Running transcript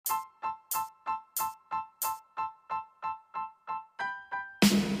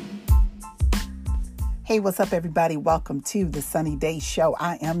Hey, what's up, everybody? Welcome to the Sunny Day Show.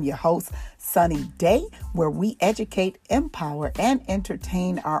 I am your host, Sunny Day, where we educate, empower, and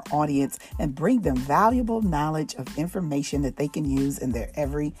entertain our audience and bring them valuable knowledge of information that they can use in their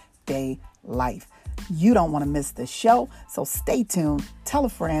everyday life. You don't want to miss the show, so stay tuned. Tell a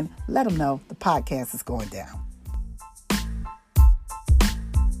friend, let them know the podcast is going down.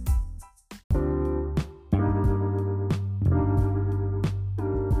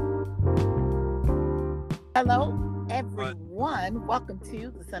 Hello, everyone. Welcome to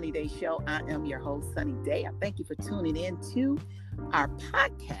the Sunny Day Show. I am your host, Sunny Day. I thank you for tuning in to our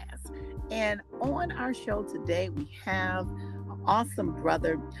podcast. And on our show today, we have an awesome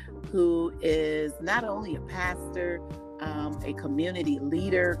brother who is not only a pastor, a community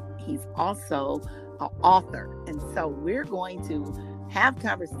leader, he's also an author. And so we're going to have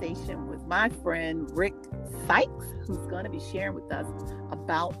conversation with my friend, Rick Sykes, who's going to be sharing with us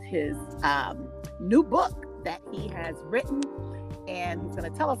about his new book that he has written, and he's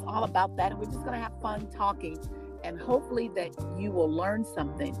going to tell us all about that, and we're just going to have fun talking, and hopefully that you will learn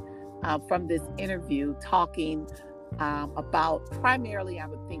something from this interview, talking about primarily, I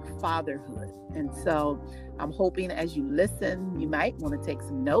would think, fatherhood. And so I'm hoping as you listen, you might want to take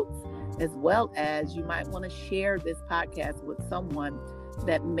some notes, as well as you might want to share this podcast with someone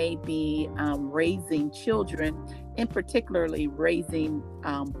that may be raising children, and particularly raising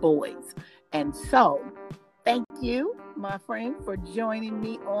boys. And so thank you, my friend, for joining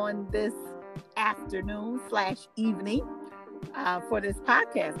me on this afternoon/evening for this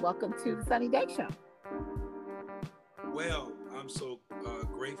podcast. Welcome to the Sunny Day Show. Well, I'm so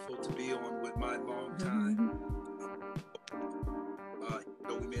grateful to be on with my long time.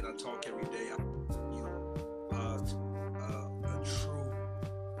 We may not talk every day. A true,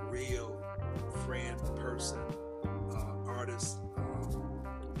 real friend, person, artist,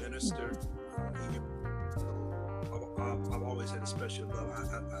 minister. I've always had a special love. I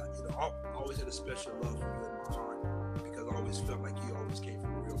always had a special love for you in my heart, because I always felt like you always came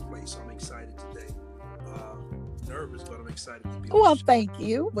from a real place. So I'm excited today. Nervous, but I'm excited to be on Well, the show. thank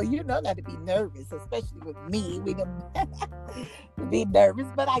you. Well, you know not to be nervous, especially with me. We don't be nervous,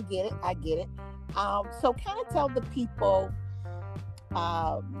 but I get it. So kind of tell the people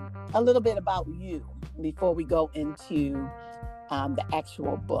a little bit about you before we go into the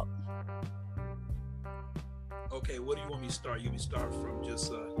actual book. Okay, what do you want me to start? You want me to start from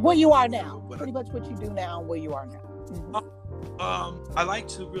just where you are now, pretty much what you do now and where you are now. I like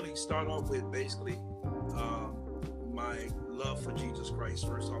to really start off with basically my love for Jesus Christ.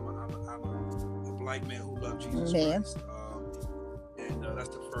 First, I'm a black man who loves Jesus Christ, and that's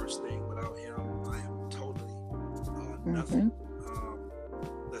the first thing. Without him, I am totally nothing.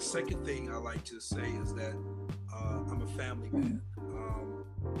 The second thing I like to say is that I'm a family man.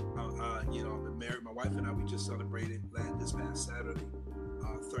 I've been married. My wife and I, we just celebrated this past Saturday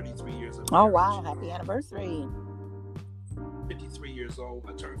 33 years of marriage. Oh, wow. Happy anniversary. 53 years old.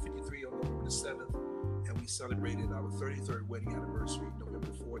 I turned 53 on November the 7th, and we celebrated our 33rd wedding anniversary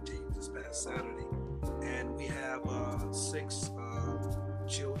November 14th, this past Saturday. And we have 6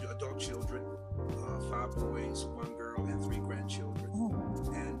 adult children, 5 boys, 1 girl, and 3 grandchildren.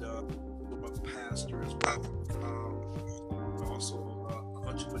 And a pastor as well. Also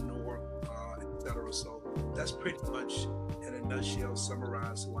entrepreneur, etc. So that's pretty much in a nutshell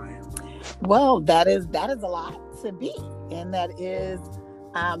summarize who I am. Well, that is a lot to be, and that is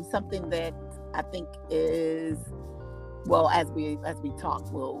something that I think is, well, as we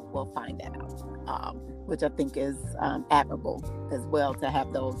talk, we'll find out, which I think is admirable as well, to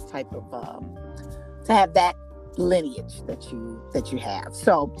have those type of to have that lineage that you have.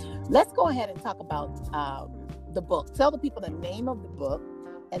 So let's go ahead and talk about the book. Tell the people the name of the book,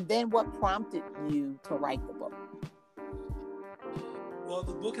 and then what prompted you to write the book. Well,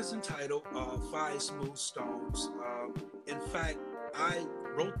 the book is entitled 5 Smooth Stones. In fact, I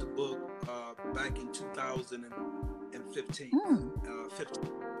wrote the book back in 2015.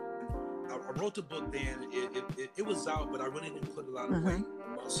 I wrote the book then. It was out, but I really didn't put a lot of weight,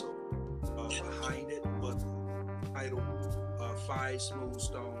 muscle behind it. But title 5 Smooth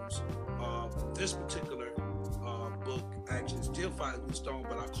Stones. This particular book actually is still 5 Smooth Stones,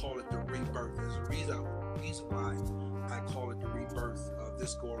 but I call it the rebirth. There's a reason why I call it the rebirth of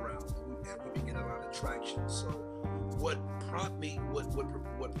this go around, and we've been getting a lot of traction. So what prompted me to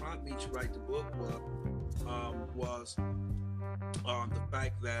write the book was the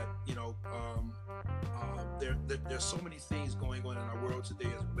fact that there's so many things going on in our world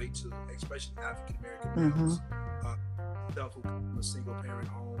today as it relates to especially African American males, who come from a single parent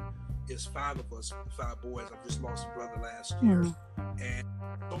home, It's five of us, five boys. I've just lost a brother last year, and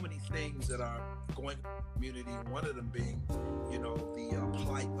so many things that are going on in the community. One of them being, the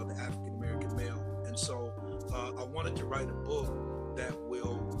plight of the African American male. And so I wanted to write a book that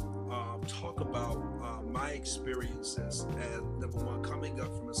will talk about my experiences as, number one, coming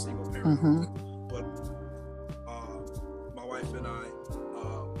up from a single parent, but my wife and I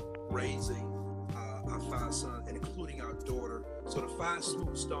raising our five sons, and including our daughter. So the five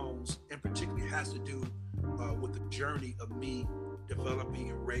smooth stones, in particular, has to do with the journey of me developing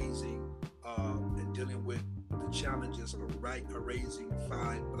and raising and dealing with the challenges of raising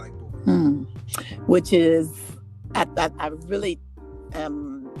five Black boys. Which is, I really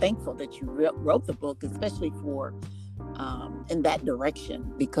am thankful that you wrote the book, especially for in that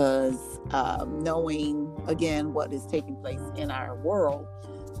direction, because knowing, again, what is taking place in our world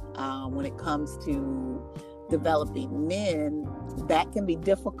when it comes to developing men, that can be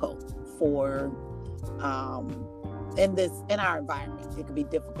difficult for in our environment. It can be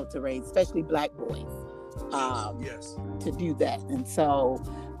difficult to raise, especially Black boys, Yes. to do that. And so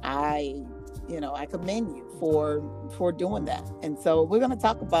I commend you for doing that. And so we're going to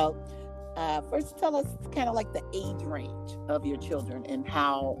talk about, first tell us kind of like the age range of your children and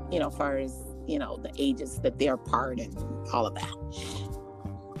how, as far as, the ages that they're apart and all of that.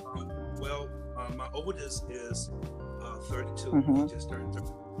 Well, my oldest is 32. He just turned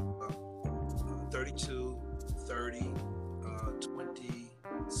 32, 30,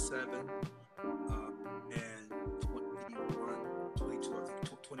 27, and 21, 22, I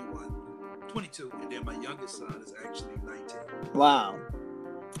think 21, 22. And then my youngest son is actually 19. Wow.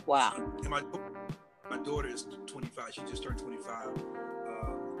 And my daughter is 25. She just turned 25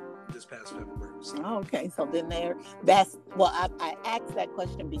 this past February. So. Oh, okay. So then I asked that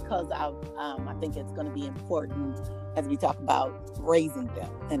question because I think it's going to be important as we talk about raising them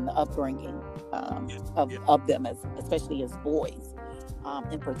and the upbringing of them, especially as boys,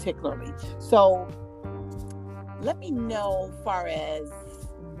 in particularly. So let me know, far as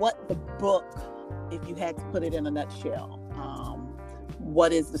what the book, if you had to put it in a nutshell,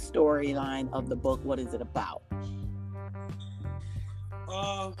 what is the storyline of the book? What is it about?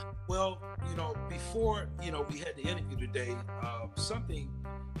 Well, before, we had the interview today, something,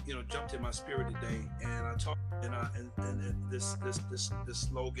 jumped in my spirit today, and I talked, and this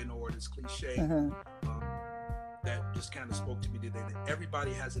slogan or this cliche, that just kind of spoke to me today, that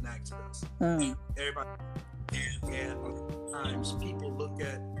everybody has an Exodus. Everybody. And a lot of times people look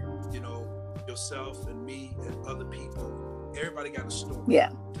at, yourself and me and other people, everybody got a story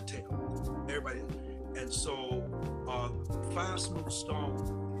to tell. Everybody. And so, Five Smooth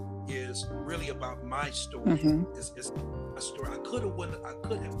Stone is really about my story. It's my story. I could have went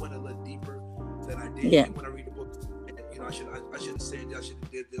a little deeper than I did. Yeah. When I read the book, I should have said I should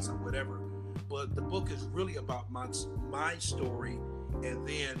have did this or whatever. But the book is really about my story, and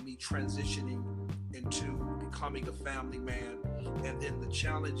then me transitioning into becoming a family man, and then the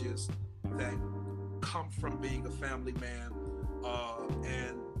challenges that come from being a family man.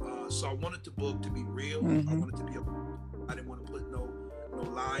 So I wanted the book to be real. I wanted to be I didn't want to put no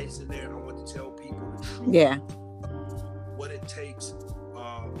lies in there. I wanted to tell people the truth. Yeah. What it takes,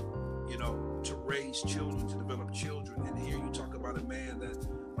 to raise children, to develop children. And here you talk about a man that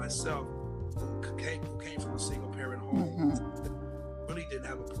myself, who came from a single parent home, really didn't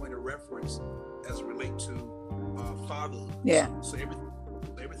have a point of reference as it relates to fatherhood. Yeah. So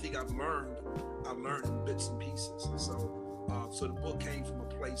everything I've learned in bits and pieces. So the book came from a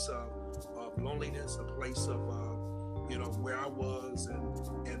place of loneliness, a place of where I was,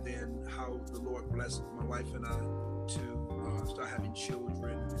 and then how the Lord blessed my wife and I to start having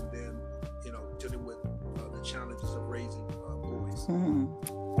children, and then dealing with the challenges of raising boys.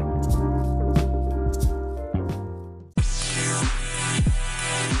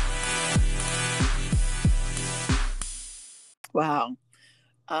 Wow.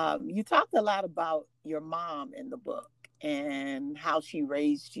 You talked a lot about your mom in the book and how she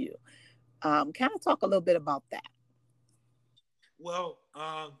raised you. Kind of talk a little bit about that. Well,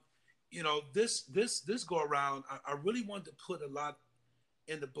 this go around, I really wanted to put a lot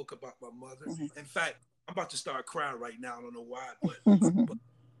in the book about my mother. In fact, I'm about to start crying right now. I don't know why, but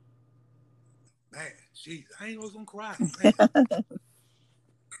man, geez, I ain't always gonna cry.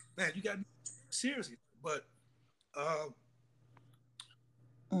 Man, you got me seriously. But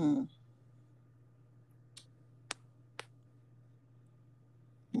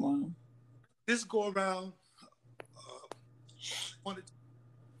Wow. This go around, wanted to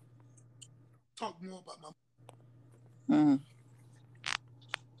talk more about my mom.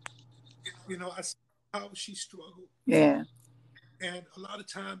 I see how she struggled. Yeah. And a lot of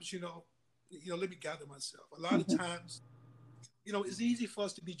times, let me gather myself. A lot of times, it's easy for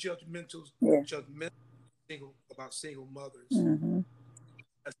us to be Yeah. judgmental about single mothers. Mm-hmm.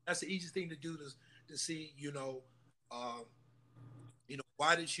 That's the easiest thing to do to see, um,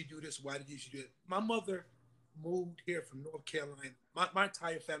 why did she do this? Why did she do it? My mother moved here from North Carolina. My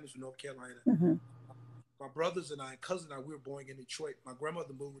entire family's from North Carolina. Mm-hmm. My brothers and I, cousin and I, we were born in Detroit. My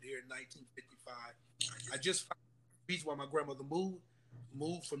grandmother moved here in 1955. I just found the reason why my grandmother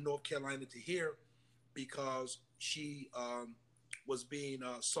moved from North Carolina to here because she was being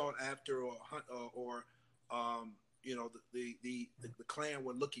sought after or the Klan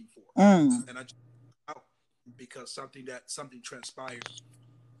were looking for, Mm. and I just out because something transpired.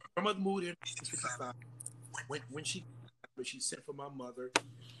 My mother moved here in 1955. When she sent for my mother,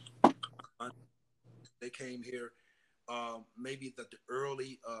 they came here maybe the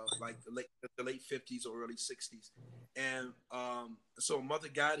early like the late 50s or early 60s, and so mother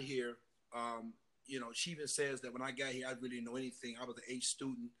got here. She even says that when I got here, I really didn't know anything. I was an A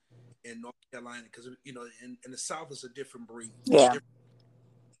student in North Carolina because in the South is a different breed. Yeah.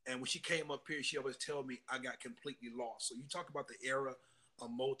 And when she came up here, she always tell me I got completely lost. So you talk about the era of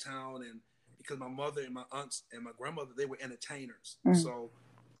Motown, and because my mother and my aunts and my grandmother, they were entertainers. Mm. So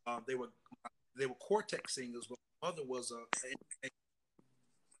they were quartet singers, but my mother was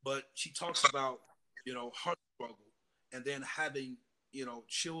but she talks about her struggle, and then having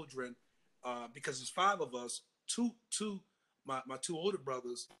children because there's five of us, my two older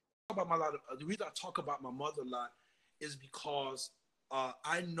brothers. The reason I talk about my mother a lot is because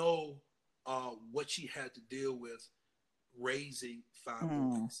I know what she had to deal with raising five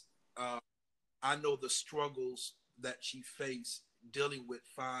Mm. boys. I know the struggles that she faced dealing with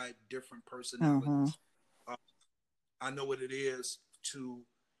five different Mm-hmm. personalities. Uh, I know what it is to,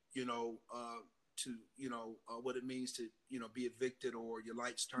 you know, what it means to, be evicted or your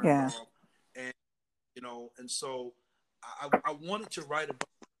lights turned Yeah. off, and and so I wanted to write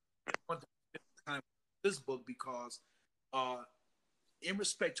about this book because, uh, in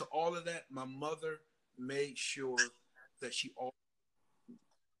respect to all of that, my mother made sure that she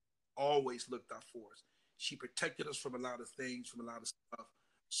always looked out for us. She protected us from a lot of things, from a lot of stuff.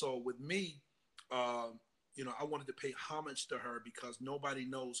 So with me, I wanted to pay homage to her because nobody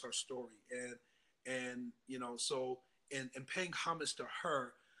knows her story, and so in paying homage to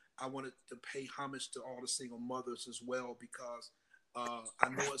her, I wanted to pay homage to all the single mothers as well because I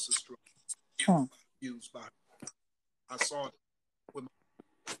know it's a struggle Mm. used by her. I saw it with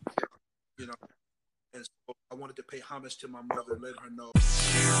you know, and so I wanted to pay homage to my mother, let her know.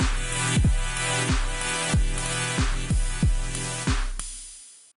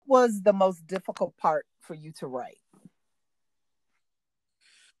 Was the most difficult part for you to write?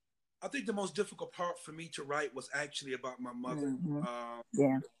 I think the most difficult part for me to write was actually about my mother, Mm-hmm.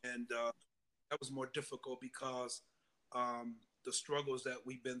 Yeah. and that was more difficult because the struggles that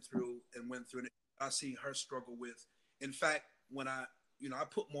we've been through and went through, and I see her struggle with. In fact, when I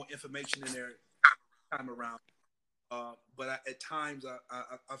put more information in there time around, but at times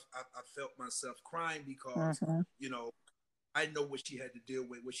I felt myself crying because Mm-hmm. you know I know what she had to deal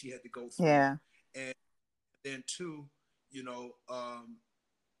with, what she had to go through, Yeah. and then two, you know, um,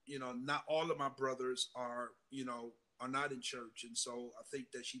 not all of my brothers are not in church, and so I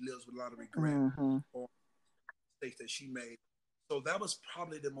think that she lives with a lot of regret Mm-hmm. on mistakes that she made. So that was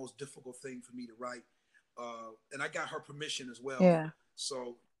probably the most difficult thing for me to write, and I got her permission as well. Yeah.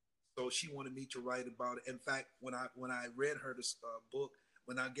 So, so she wanted me to write about it. In fact, when I read her this book,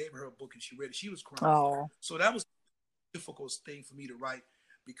 when I gave her a book and she read it, she was crying. Oh. So that was the difficult thing for me to write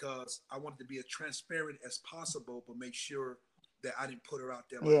because I wanted to be as transparent as possible, but make sure that I didn't put her out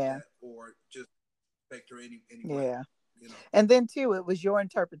there like Yeah. that or just affect her any way. Yeah. You know. And then too, it was your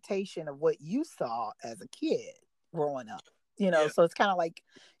interpretation of what you saw as a kid growing up. Yeah. So it's kind of like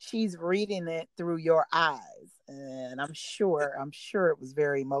she's reading it through your eyes, and I'm sure it was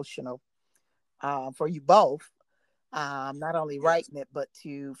very emotional for you both. Not only Yes. writing it, but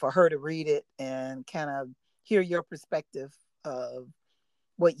for her to read it and kind of hear your perspective of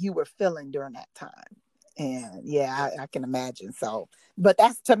what you were feeling during that time. And yeah, Yes. I can imagine. So, but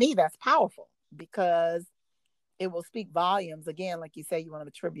that's, to me, that's powerful because it will speak volumes. Again, like you say, you want to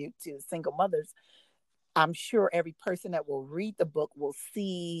attribute to single mothers. I'm sure every person that will read the book will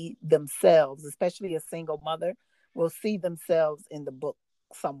see themselves, especially a single mother, will see themselves in the book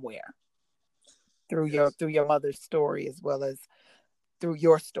somewhere through your Yes. through your mother's story as well as through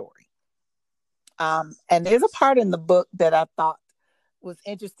your story. And there's a Yes. part in the book that I thought was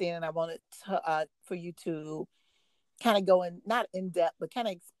interesting, and I wanted for you to kind of go in, not in depth, but kind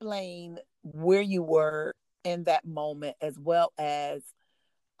of explain where you were in that moment, as well as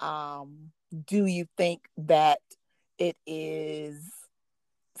do you think that it is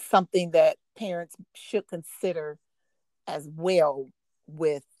something that parents should consider as well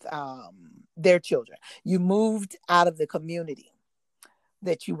with their children? You moved out of the community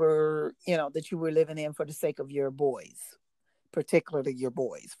that you were, that you were living in for the sake of your boys, particularly your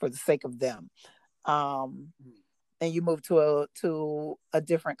boys, for the sake of them. Um, and you moved to a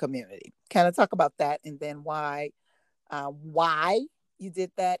different community. Kind of talk about that, and then why you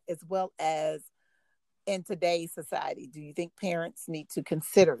did that, as well as in today's society. Do you think parents need to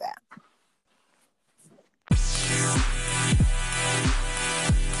consider that?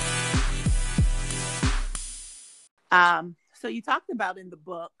 So you talked about in the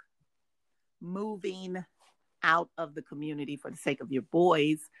book moving out of the community for the sake of your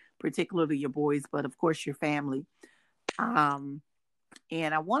boys, particularly your boys, but of course your family. Um,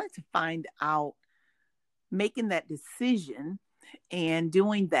 and I wanted to find out, making that decision and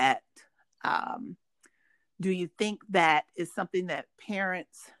doing that, um, do you think that is something that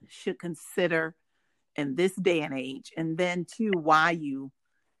parents should consider in this day and age? And then, too, why you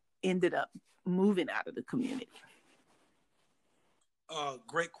ended up moving out of the community?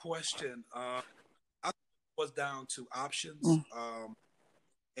 Great question. I was down to options,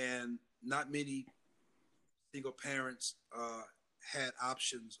 and not many single parents had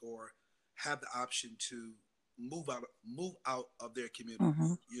options or have the option to move out of their community.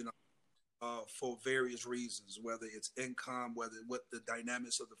 Mm-hmm. You know, for various reasons, whether it's income, whether what the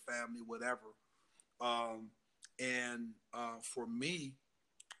dynamics of the family, whatever. And for me,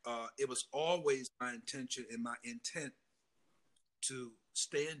 it was always my intention and my intent to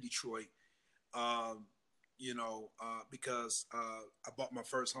stay in Detroit. Um, because I bought my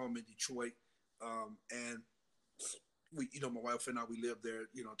first home in Detroit, and my wife and I, we lived there,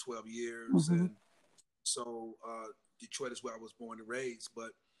 12 years, Mm-hmm. and so Detroit is where I was born and raised. But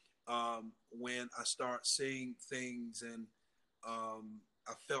when I start seeing things, and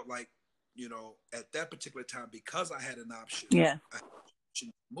I felt like, at that particular time, because I had an option, Yeah. I had an option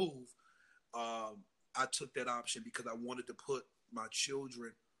to move. I took that option because I wanted to put my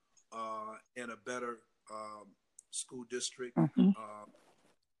children in a better school district, Mm-hmm.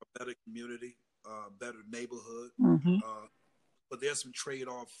 a better community, better neighborhood. Mm-hmm. But there's some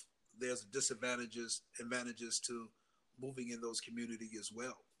trade-off. There's advantages to moving in those communities as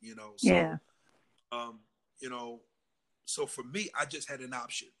well. So Yeah. um, you know, so for me, I just had an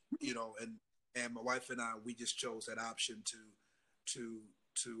option. And my wife and I, we just chose that option to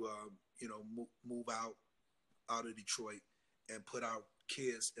move out of Detroit and put our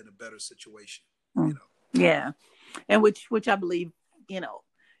kids in a better situation. Mm. Yeah. And which I believe,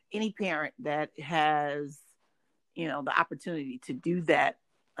 any parent that has, the opportunity to do that,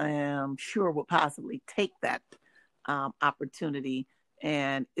 I'm sure would possibly take that opportunity.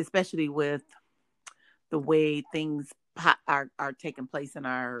 And especially with the way things are taking place in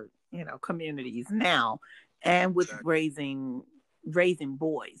our, communities now, and with Exactly. raising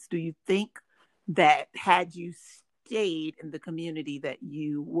boys. Do you think that had you stayed in the community that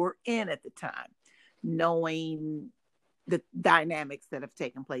you were in at the time, knowing the dynamics that have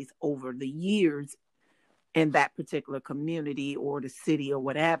taken place over the years in that particular community or the city or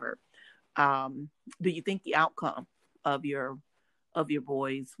whatever, do you think the outcome of your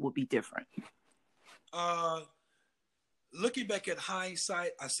boys will be different? Looking back at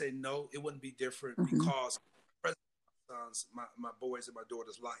hindsight, I say no, it wouldn't be different, Mm-hmm. because my boys and my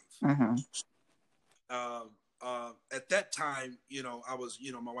daughter's life. Mm-hmm. At that time, I was,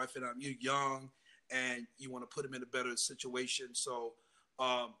 my wife and I, you're young, and you want to put them in a better situation. So,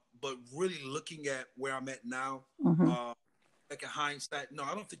 but really looking at where I'm at now, Mm-hmm. Like in hindsight, no,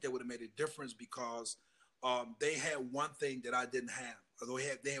 I don't think that would have made a difference, because they had one thing that I didn't have. Although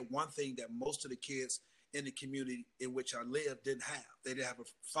they had one thing that most of the kids in the community in which I lived didn't have. They didn't have a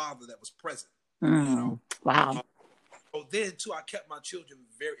father that was present. Mm. Wow. So then too, I kept my children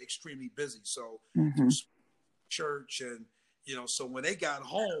very extremely busy. So Mm-hmm. through church, and so when they got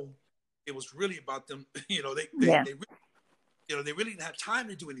home, it was really about them. Yeah. They really didn't have time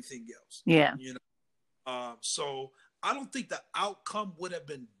to do anything else. Yeah. So I don't think the outcome would have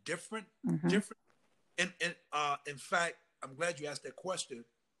been different. Mm-hmm. And in fact, I'm glad you asked that question.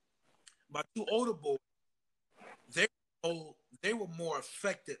 My two older boys, they were more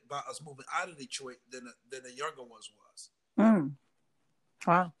affected by us moving out of Detroit than the younger ones was. Mm.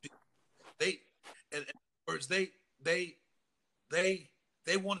 Wow. In words, they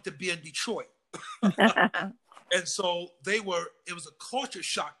wanted to be in Detroit. And so it was a culture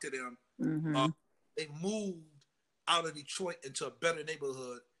shock to them. Mm-hmm. They moved out of Detroit into a better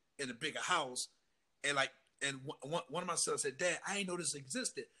neighborhood in a bigger house. And like and one of my sons said, "Dad, I didn't know this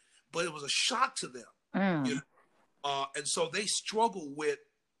existed," but it was a shock to them. You Mm. know? And so they struggle with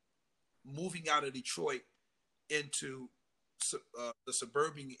moving out of Detroit into the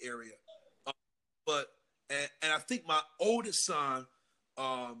suburban area. Uh, but and I think my oldest son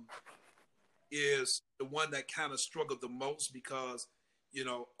um, is the one that kind of struggled the most because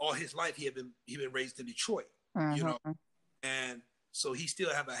all his life he been raised in Detroit, you know, Mm-hmm. and so he still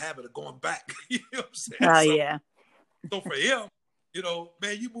have a habit of going back. You know what I'm saying? Oh So yeah. for him,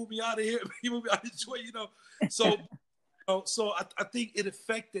 man, you move me out of here, you move me out of Detroit, So so I think it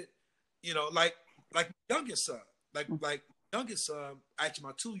affected, like my youngest son, like youngest son, actually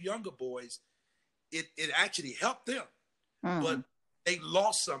my two younger boys, it actually helped them, but Mm. they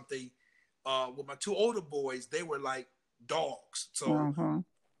lost something. With my two older boys, they were like dogs, so Mm-hmm.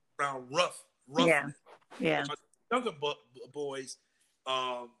 around Yeah. roughness. But Yeah. my younger boys,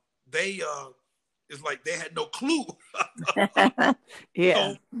 um, they it's like they had no clue.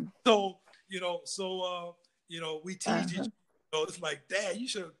 Yeah. so so we tease each Uh-huh. it's like, Dad, you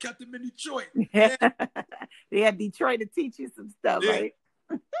should have kept him in Detroit. Yeah. Dad, They had Detroit to teach you some stuff, yeah. right?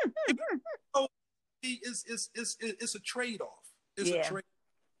 So it's a trade off. It's a Yeah. trade,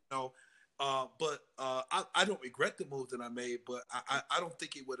 you know. But I don't regret the move that I made, but I don't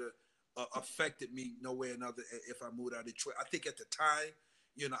think it would have affected me no way or another if I moved out of Detroit. I think at the time,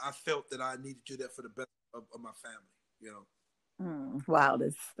 I felt that I needed to do that for the best of my family. Wow,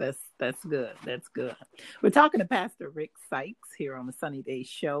 that's good. That's good. We're talking to Pastor Rick Sykes here on the Sunny Day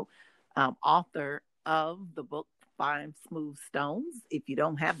Show, author of the book Five Smooth Stones. If you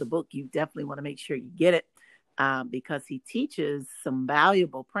don't have the book, you definitely want to make sure you get it because he teaches some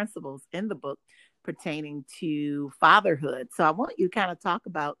valuable principles in the book pertaining to fatherhood. So I want you to kind of talk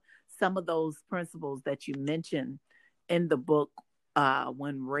about some of those principles that you mentioned in the book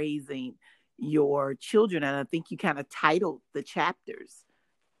when raising your children. And I think you kind of titled the chapters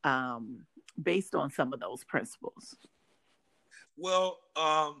based on some of those principles. Well,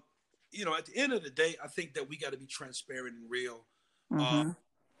 at the end of the day, I think that we got to be transparent and real. Uh,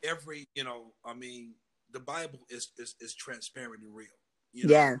 Mm-hmm. I mean, the Bible is transparent and real.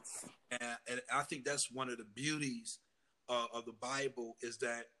 Yes. And I think that's one of the beauties of the Bible is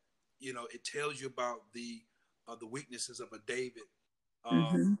that it tells you about the weaknesses of a David, uh,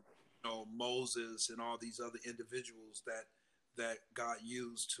 Mm-hmm. Moses, and all these other individuals that God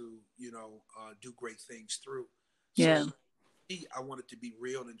used to do great things through. Yeah. So I want it to be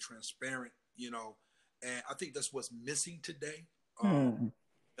real and transparent, and I think that's what's missing today. Mm.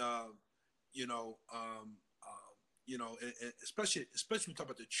 Uh, you know, um, and especially when we talk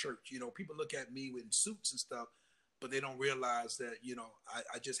about the church. People look at me in suits and stuff, but they don't realize that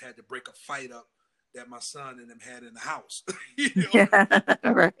I just had to break a fight up that my son and them had in the house,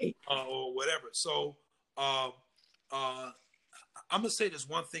 Right. or whatever. So uh, uh, I'm gonna say this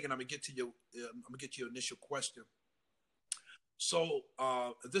one thing, and I'm gonna get to your initial question. So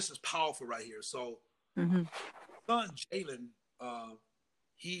this is powerful right here. So Mm-hmm. son Jalen, uh,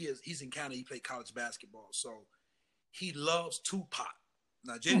 he's in Canada. He played college basketball, so he loves Tupac.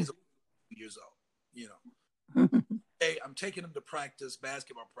 Now Jalen's 2 years old. Hey, I'm taking him to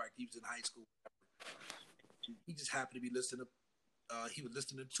basketball practice. He was in high school. He just happened to be listening to. He was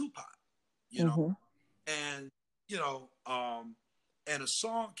listening to Tupac. Mm-hmm. And you know, and a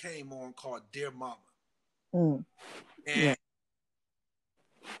song came on called "Dear Mama," Mm. Yeah. and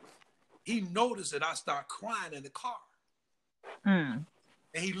he noticed that I started crying in the car. Mm.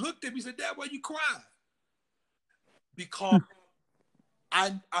 And he looked at me and said, "Dad, why you crying?" Because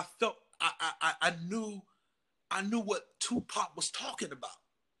I felt I knew what Tupac was talking about.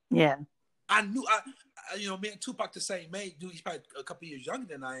 Yeah. I knew me and Tupac the same age. Dude, he's probably a couple years younger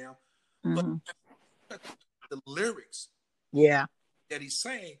than I am. But Mm-hmm. the lyrics Yeah. that he's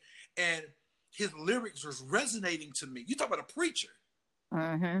saying, and his lyrics was resonating to me. You talk about a preacher,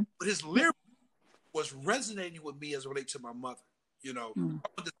 Mm-hmm. but his lyrics was resonating with me as it relates to my mother. Mm. I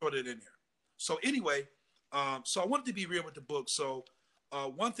wanted to throw that in there. So anyway, so I wanted to be real with the book. So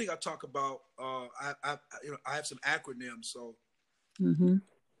one thing I talk about, I have some acronyms. So Mm-hmm.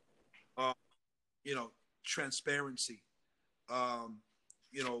 uh, transparency. Um,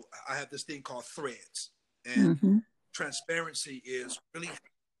 I have this thing called threads, and Mm-hmm. transparency is really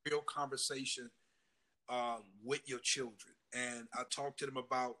real conversation with your children. And I talk to them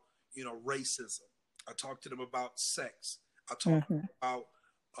about racism. I talk to them about sex. I talk Mm-hmm. about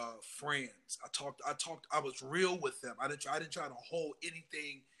friends. I was real with them. I didn't try to hold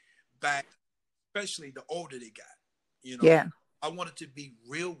anything back, especially the older they got. Yeah. I wanted to be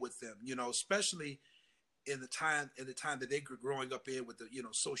real with them. Especially in the time that they were growing up in with the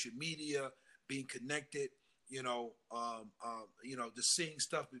social media, being connected. just seeing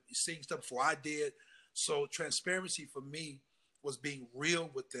stuff before I did. So transparency for me was being real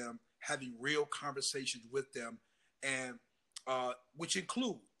with them, having real conversations with them, and which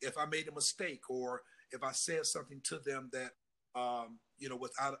include if I made a mistake or if I said something to them that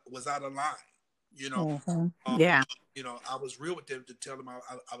was out of line. Mm-hmm. Um, Yeah. I was real with them to tell them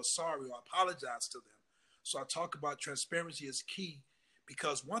I was sorry or I apologized to them. So I talk about transparency is key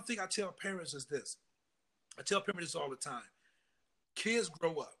because one thing I tell parents is this. I tell parents this all the time. Kids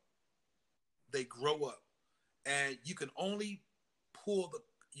grow up. They grow up. And you can only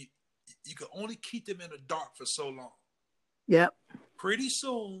you can only keep them in the dark for so long. Yep. Pretty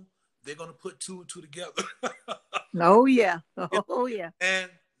soon they're gonna put two and two together. Oh yeah. Oh yeah.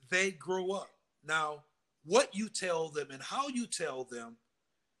 And they grow up. Now, what you tell them and how you tell them,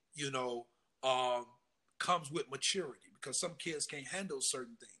 comes with maturity because some kids can't handle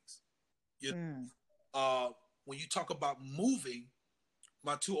certain things. When you talk about moving,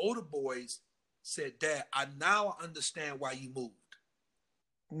 my two older boys said, "Dad, I now understand why you moved."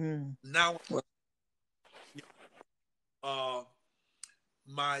 Now,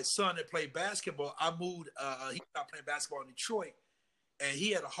 my son that played basketball, I moved. He stopped playing basketball in Detroit, and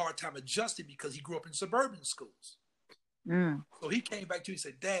he had a hard time adjusting because he grew up in suburban schools. So he came back to me and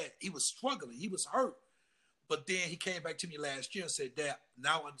said, "Dad," he was struggling. He was hurt. But then he came back to me last year and said, "Dad,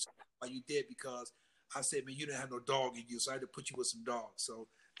 now I understand why you did because I said, man, you didn't have no dog in you, so I had to put you with some dogs." So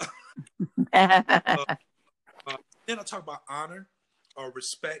then I talk about honor or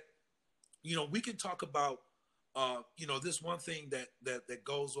respect. We can talk about, this one thing that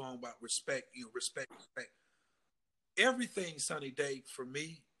goes on about respect, respect. Everything, Sunny Day, for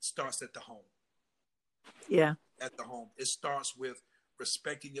me, starts at the home. Yeah. At the home. It starts with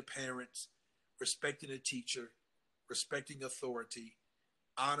respecting your parents, respecting a teacher, respecting authority,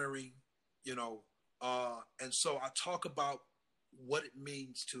 honoring, and so I talk about what it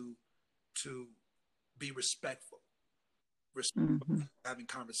means to be respectful, having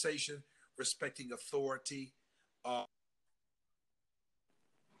conversation, respecting authority,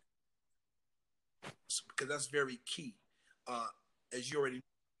 because that's very key. As you already,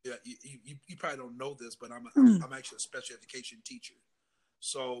 you probably don't know this, but I'm actually a special education teacher,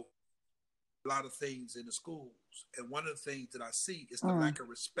 so a lot of things in the schools, and one of the things that I see is the lack of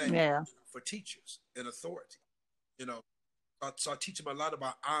respect for teachers and authority. So I teach them a lot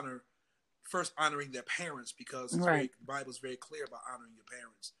about honor. First, honoring their parents because the Bible is very clear about honoring your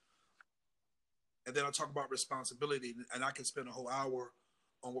parents. And then I talk about responsibility, and I can spend a whole hour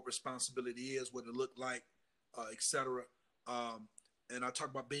on what responsibility is, what it looked like, etc. And I talk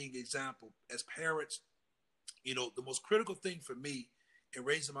about being an example as parents. The most critical thing for me in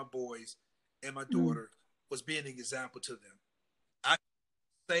raising my boys and my daughter was being an example to them. I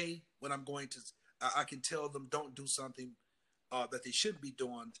say when I'm going to, I can tell them don't do something that they shouldn't be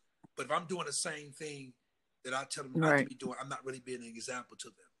doing. But if I'm doing the same thing that I tell them not to be doing, I'm not really being an example to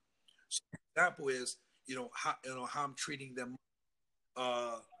them. So the example is, how I'm treating them.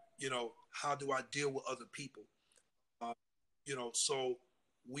 How do I deal with other people? So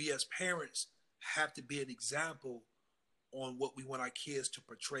we as parents have to be an example on what we want our kids to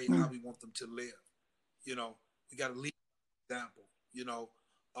portray, how we want them to live. We got to lead an example.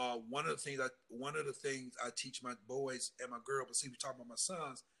 One of the things I teach my boys and my girl, but see, we talk about my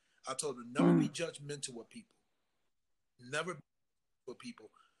sons. I told them never be judgmental with people. Never be with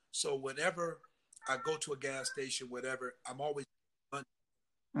people. So whenever I go to a gas station, whatever, I'm always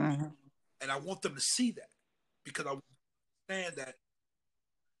and I want them to see that because I understand that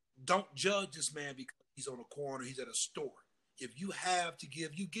don't judge this man because he's on a corner, he's at a store. If you have to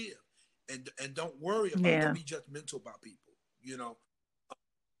give, you give, and don't worry about don't be judgmental about people.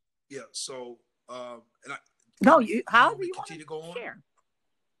 Yeah. So and however you continue to go on. Share.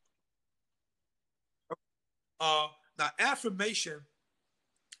 Now affirmation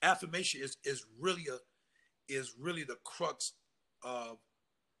is really the crux of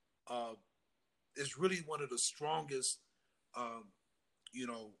is really one of the strongest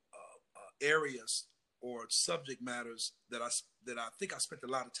areas or subject matters that I think I spent a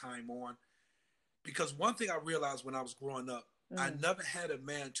lot of time on, because one thing I realized when I was growing up, I never had a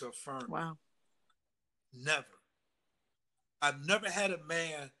man to affirm. Wow. Never. I've never had a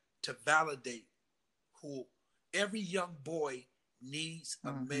man to validate who every young boy needs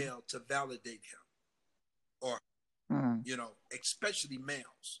a male to validate him or, especially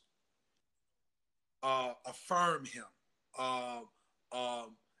males, affirm him.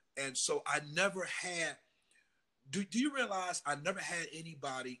 And so I never had, do you realize I never had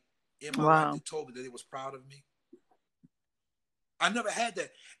anybody in my life that told me that they was proud of me? I never had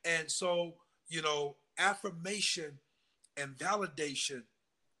that. And so, affirmation and validation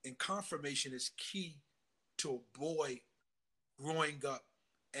and confirmation is key to a boy growing up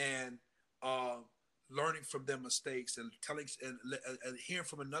and uh, learning from their mistakes and telling and hearing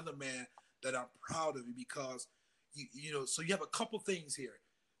from another man that I'm proud of you because you know. So you have a couple things here.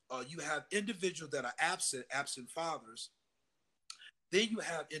 You have individuals that are absent fathers. Then you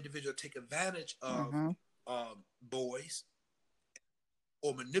have individuals that take advantage of Mm-hmm. boys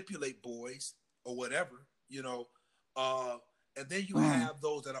or manipulate boys or whatever, you know. Uh, and then you Mm. have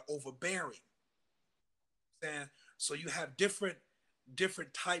those that are overbearing. And so you have different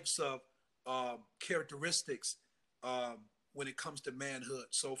types of characteristics when it comes to manhood.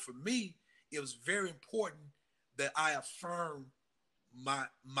 So for me, it was very important that I affirm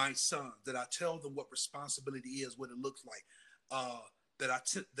my sons, that I tell them what responsibility is, what it looks like, that I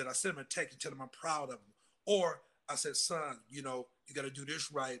send them a text and tell them I'm proud of them, or I said, son, you know, you got to do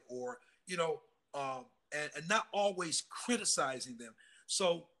this right, or you know, and not always criticizing them.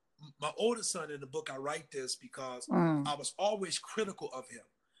 So my oldest son in the book, I write this because Mm. I was always critical of him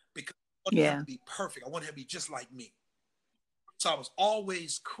because I wanted him Yeah. to be perfect. I wanted him to be just like me. So I was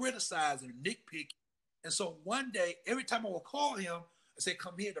always criticizing, nitpicking. And so one day, every time I would call him, I say,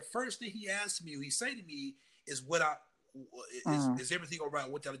 "Come here." The first thing he asked me, he say to me, is, "What I Mm. is everything all right?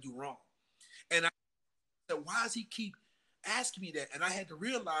 What did I do wrong?" And I said, "Why does he keep asking me that?" And I had to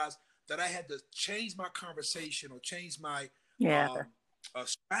realize that I had to change my conversation or change my Yeah. um,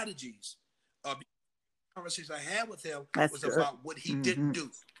 strategies. The conversation I had with him That's was good. about what he Mm-hmm. didn't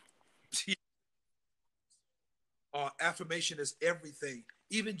do. Affirmation is everything.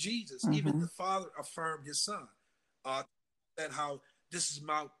 Even Jesus, even Mm-hmm. the Father affirmed His Son. That how this is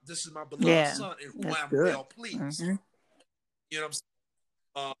my beloved Yeah. Son in whom That's I'm good. well pleased. Mm-hmm. You know what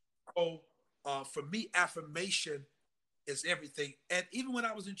I'm saying? So for me, affirmation is everything. And even when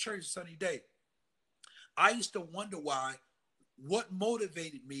I was in church Sunny Day, I used to wonder why. What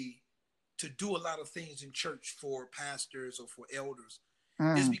motivated me to do a lot of things in church for pastors or for elders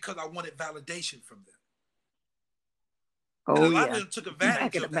is Mm. because I wanted validation from them. And Oh a lot of yeah. them took I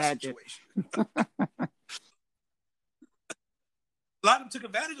advantage can of that imagine. situation. A lot of them took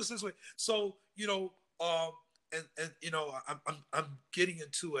advantage of this way. So you know, and you know, I'm getting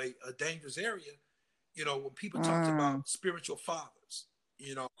into a dangerous area. You know, when people talk Mm. about spiritual fathers,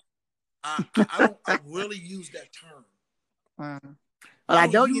 you know, I don't really use that term. Mm. Well, I I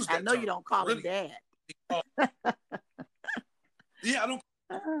don't know you. use I that know you term don't call him really. dad. Because, yeah, I don't.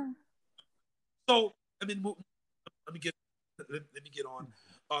 Uh, So I mean, let me get let me get on.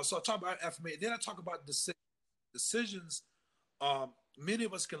 So I talk about affirmation. Then I talk about decisions. Many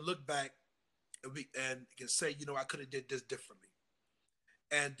of us can look back and can say, you know, I could have did this differently.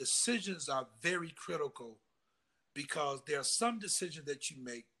 And decisions are very critical because there are some decisions that you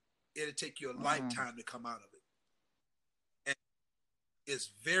make, it'll take you a mm. lifetime to come out of it. And it's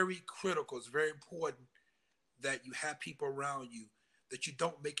very critical, it's very important that you have people around you that you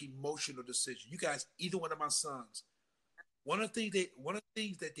don't make emotional decisions. You guys, either one of my sons, one of the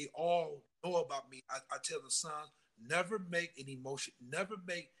things that they all know about me, I tell the sons, never make an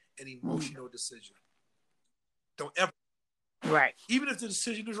Mm. emotional decision. Don't ever, Right. even if the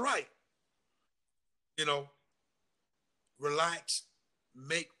decision is right, you know, relax,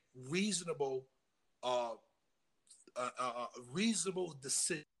 make reasonable, uh, reasonable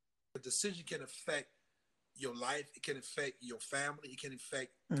decision. A decision can affect your life. It can affect your family. It can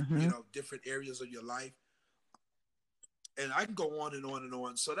affect, you Mm-hmm. know, different areas of your life. And I can go on and on and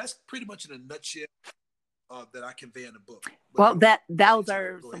on. So that's pretty much in a nutshell that I convey in the book. But Well, I'll that let you those take over.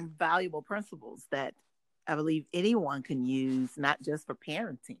 are Go ahead. some valuable principles that I believe anyone can use, not just for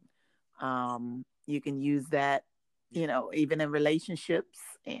parenting. You can use that, Yeah. even in relationships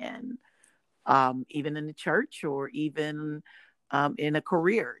and even in the church or even in a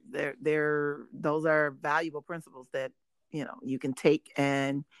career. Those are valuable principles that you can take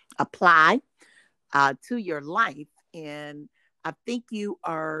and apply to your life. And I think you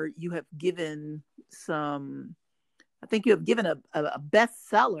have given some. I think you have given a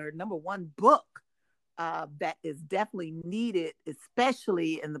bestseller, number one book that is definitely needed,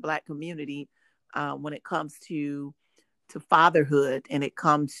 especially in the Black community, when it comes to fatherhood and it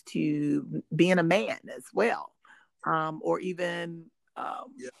comes to being a man as well, or even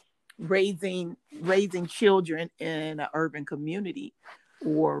um, Yeah. raising children in an urban community,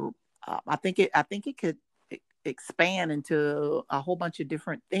 or I think it could expand into a whole bunch of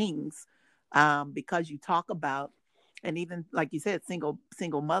different things, because you talk about, and even like you said,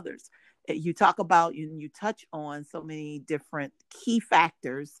 single mothers. You talk about and you touch on so many different key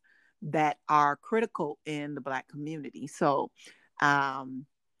factors that are critical in the Black community. So, um,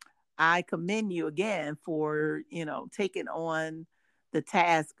 I commend you again for, taking on the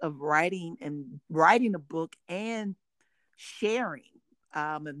task of writing a book and sharing,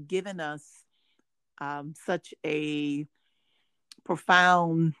 and giving us such a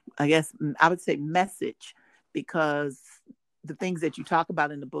profound, I guess I would say, message, because the things that you talk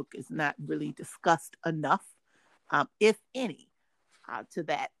about in the book is not really discussed enough, if any, to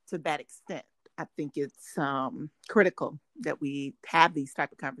that extent. I think it's critical that we have these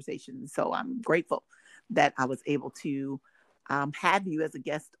type of conversations. So I'm grateful that I was able to have you as a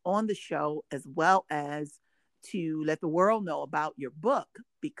guest on the show, as well as to let the world know about your book,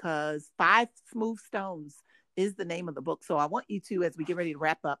 because Five Smooth Stones is the name of the book. So I want you to, as we get ready to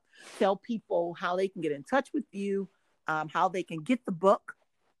wrap up, tell people how they can get in touch with you, how they can get the book,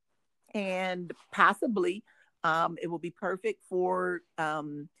 and possibly it will be perfect for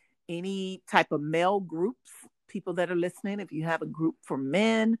any type of male groups, people that are listening. If you have a group for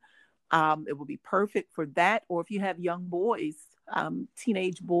men, it will be perfect for that. Or if you have young boys,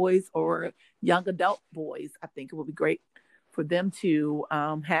 teenage boys or young adult boys, I think it will be great for them to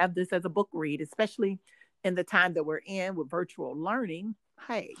have this as a book read, especially in the time that we're in with virtual learning.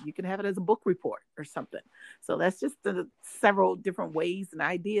 Hey, you can have it as a book report or something. So that's just the several different ways and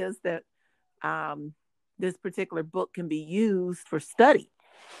ideas that this particular book can be used for study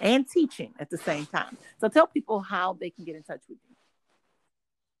and teaching at the same time. So tell people how they can get in touch with you.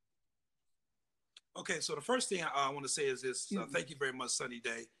 Okay, so the first thing I want to say is this. Thank you very much, Sunny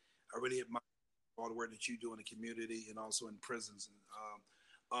Day. I really admire all the work that you do in the community and also in prisons.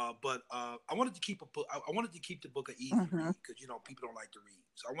 But I wanted to keep I wanted to keep the book an easy read, because people don't like to read.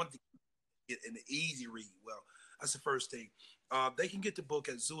 So I wanted to get an easy read. Well, that's the first thing. They can get the book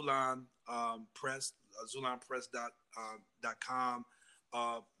at Zulon Press, zulonpress.com.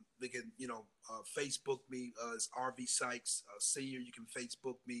 They can Facebook me. It's RV Sykes Senior. You can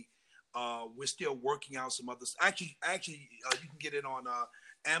Facebook me. We're still working out some others. Actually, you can get it on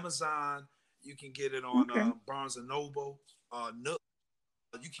Amazon. You can get it on Barnes and Noble, Nook.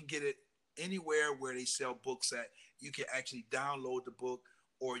 You can get it anywhere where they sell books at. You can actually download the book,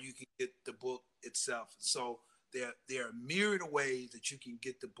 or you can get the book itself. So there are a myriad of ways that you can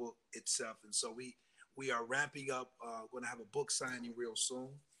get the book itself. And so we are ramping up. Going to have a book signing real soon,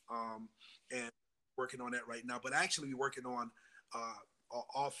 and working on that right now. But actually, we're working on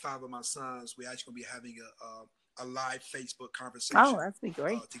all five of my sons. We're actually going to be having a live Facebook conversation. Oh, that'd be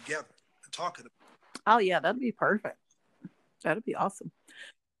great. Together and talking. Oh yeah, that'd be perfect. That'd be awesome.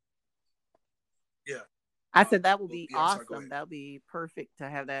 Yeah. I said that would be awesome. That would be perfect to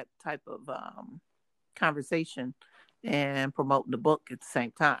have that type of conversation and promoting the book at the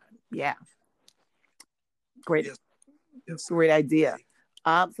same time. Yeah. Great. Yes. Great idea.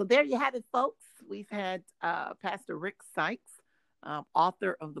 So there you have it, folks. We've had Pastor Rick Sykes,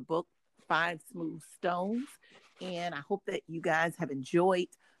 author of the book, Five Smooth Stones. And I hope that you guys have enjoyed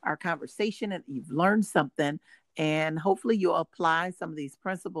our conversation and you've learned something. And hopefully you'll apply some of these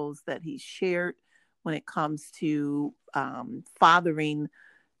principles that he shared when it comes to fathering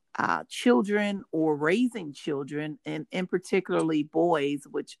children or raising children, and particularly boys,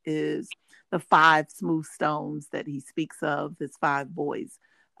 which is the five smooth stones that he speaks of, his five boys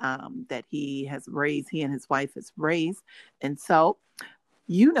that he has raised, he and his wife has raised. And so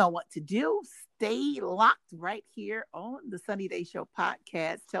you know what to do. Stay locked right here on the Sunny Day Show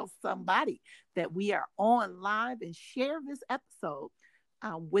podcast. Tell somebody that we are on live and share this episode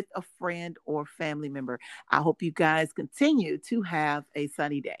with a friend or family member. I hope you guys continue to have a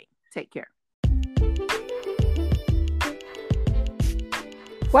sunny day. Take care.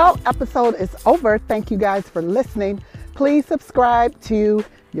 Well, episode is over. Thank you guys for listening. Please subscribe to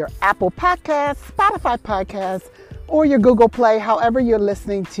your Apple Podcasts, Spotify Podcasts, or your Google Play, however you're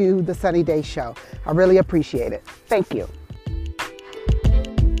listening to the Sunny Day Show. I really appreciate it. Thank you.